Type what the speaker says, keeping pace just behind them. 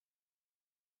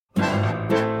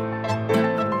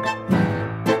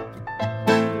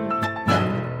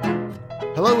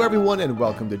Hello, everyone, and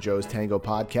welcome to Joe's Tango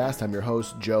Podcast. I'm your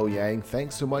host, Joe Yang.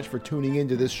 Thanks so much for tuning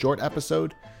into this short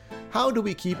episode. How do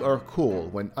we keep our cool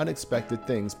when unexpected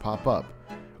things pop up?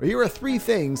 Well, here are 3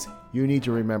 things you need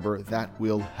to remember that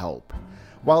will help.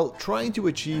 While trying to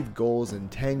achieve goals in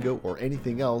tango or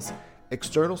anything else,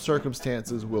 external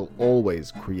circumstances will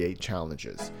always create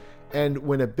challenges. And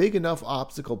when a big enough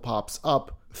obstacle pops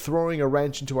up, throwing a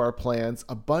wrench into our plans,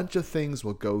 a bunch of things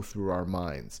will go through our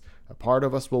minds. A part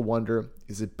of us will wonder,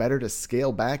 is it better to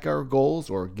scale back our goals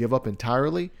or give up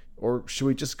entirely? Or should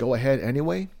we just go ahead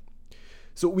anyway?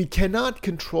 So we cannot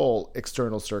control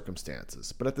external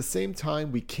circumstances, but at the same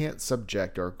time, we can't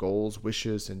subject our goals,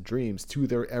 wishes, and dreams to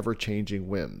their ever-changing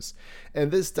whims.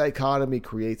 And this dichotomy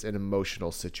creates an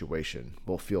emotional situation.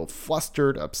 We'll feel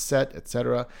flustered, upset,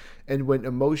 etc. And when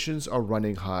emotions are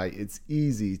running high, it's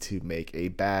easy to make a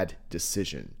bad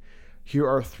decision. Here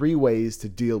are 3 ways to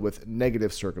deal with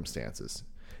negative circumstances.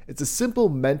 It's a simple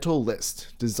mental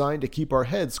list designed to keep our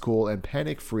heads cool and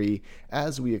panic-free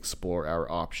as we explore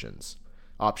our options.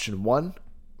 Option 1,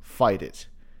 fight it.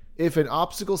 If an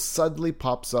obstacle suddenly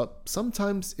pops up,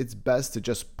 sometimes it's best to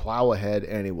just plow ahead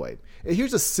anyway.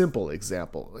 Here's a simple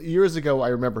example. Years ago, I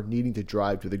remember needing to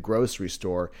drive to the grocery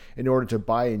store in order to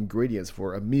buy ingredients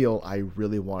for a meal I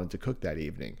really wanted to cook that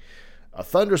evening. A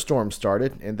thunderstorm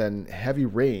started, and then heavy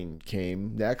rain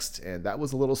came next, and that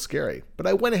was a little scary. But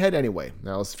I went ahead anyway.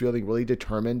 I was feeling really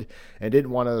determined and didn't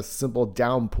want a simple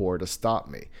downpour to stop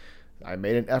me. I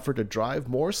made an effort to drive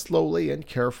more slowly and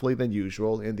carefully than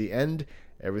usual. In the end,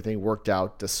 everything worked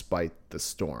out despite the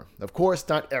storm. Of course,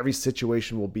 not every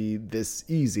situation will be this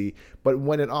easy, but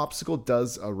when an obstacle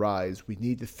does arise, we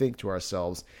need to think to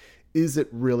ourselves, is it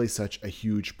really such a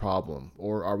huge problem?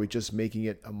 Or are we just making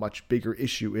it a much bigger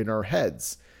issue in our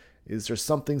heads? Is there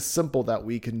something simple that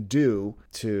we can do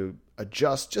to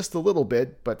adjust just a little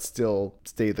bit, but still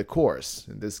stay the course?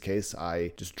 In this case,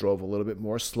 I just drove a little bit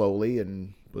more slowly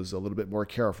and was a little bit more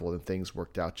careful, and things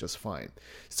worked out just fine.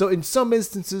 So in some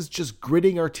instances, just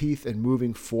gritting our teeth and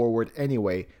moving forward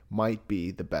anyway might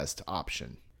be the best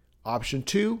option. Option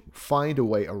 2, find a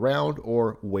way around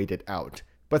or wait it out.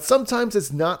 But sometimes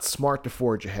it's not smart to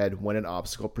forge ahead when an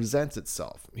obstacle presents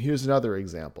itself. Here's another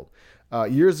example.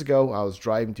 Years ago, I was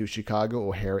driving to Chicago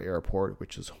O'Hare Airport,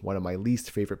 which is one of my least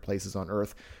favorite places on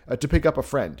earth, to pick up a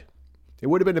friend. It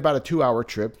would have been about a 2-hour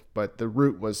trip, but the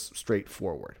route was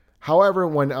straightforward. However,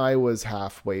 when I was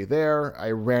halfway there,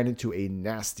 I ran into a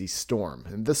nasty storm,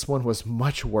 and this one was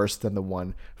much worse than the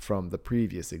one from the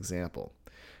previous example.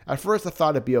 At first, I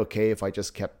thought it'd be okay if I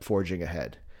just kept forging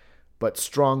ahead. But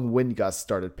strong wind gusts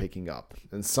started picking up,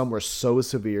 and some were so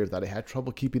severe that I had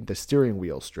trouble keeping the steering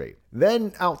wheel straight.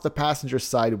 Then, out the passenger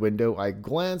side window, I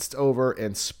glanced over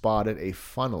and spotted a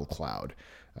funnel cloud.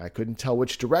 I couldn't tell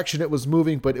which direction it was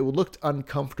moving, but it looked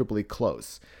uncomfortably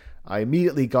close. I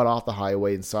immediately got off the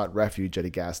highway and sought refuge at a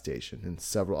gas station, and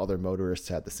several other motorists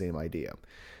had the same idea.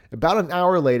 About an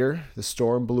hour later, the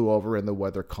storm blew over and the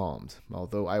weather calmed.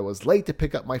 Although I was late to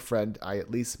pick up my friend, I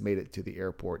at least made it to the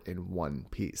airport in one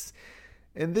piece.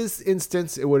 In this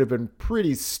instance, it would have been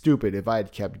pretty stupid if I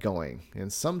had kept going,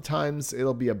 and sometimes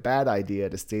it'll be a bad idea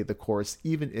to stay the course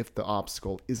even if the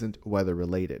obstacle isn't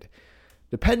weather-related.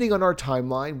 Depending on our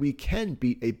timeline, we can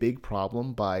beat a big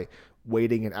problem by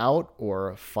waiting it out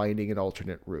or finding an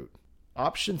alternate route.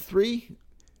 Option 3,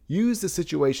 use the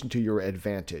situation to your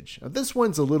advantage. Now, this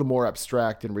one's a little more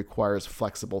abstract and requires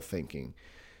flexible thinking.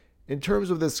 In terms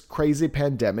of this crazy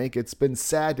pandemic, it's been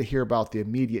sad to hear about the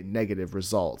immediate negative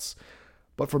results.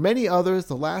 But for many others,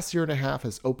 the last year and a half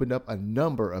has opened up a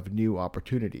number of new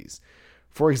opportunities.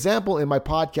 For example, in my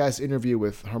podcast interview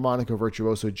with harmonica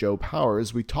virtuoso Joe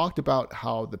Powers, we talked about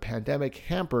how the pandemic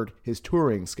hampered his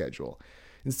touring schedule.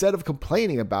 Instead of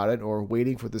complaining about it or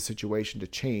waiting for the situation to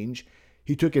change,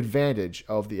 he took advantage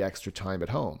of the extra time at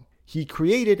home. He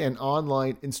created an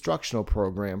online instructional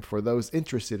program for those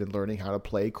interested in learning how to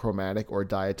play chromatic or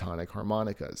diatonic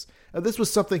harmonicas. Now, this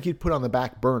was something he'd put on the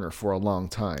back burner for a long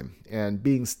time, and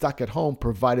being stuck at home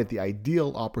provided the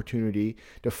ideal opportunity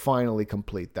to finally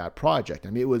complete that project. I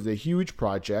mean, it was a huge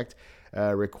project,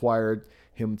 required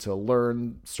him to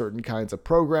learn certain kinds of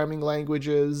programming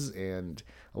languages and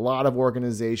a lot of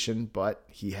organization, but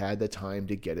he had the time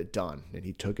to get it done, and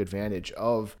he took advantage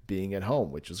of being at home,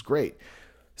 which was great.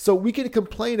 So we can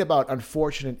complain about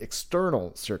unfortunate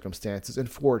external circumstances,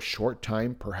 and for a short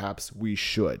time, perhaps we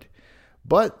should.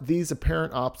 But these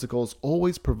apparent obstacles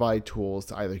always provide tools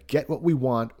to either get what we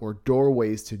want or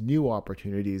doorways to new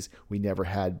opportunities we never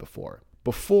had before.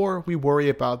 Before we worry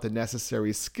about the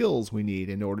necessary skills we need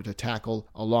in order to tackle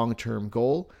a long-term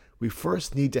goal, we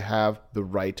first need to have the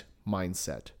right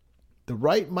mindset. The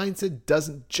right mindset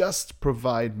doesn't just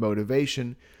provide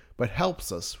motivation, but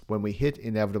helps us when we hit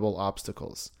inevitable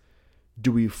obstacles.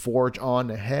 Do we forge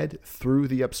on ahead through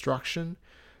the obstruction?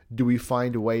 Do we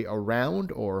find a way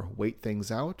around or wait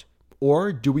things out?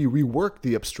 Or do we rework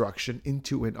the obstruction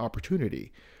into an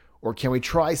opportunity? Or can we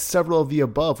try several of the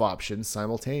above options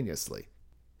simultaneously?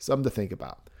 Something to think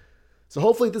about. So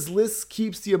hopefully this list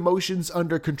keeps the emotions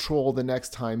under control the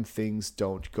next time things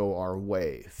don't go our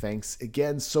way. Thanks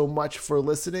again so much for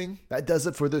listening. That does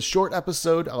it for this short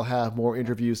episode. I'll have more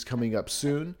interviews coming up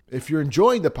soon. If you're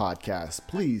enjoying the podcast,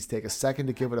 please take a second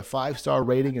to give it a 5-star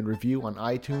rating and review on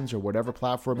iTunes or whatever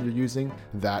platform you're using.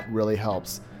 That really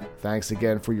helps. Thanks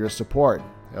again for your support.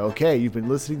 Okay, you've been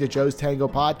listening to Joe's Tango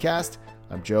Podcast.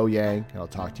 I'm Joe Yang, and I'll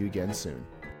talk to you again soon.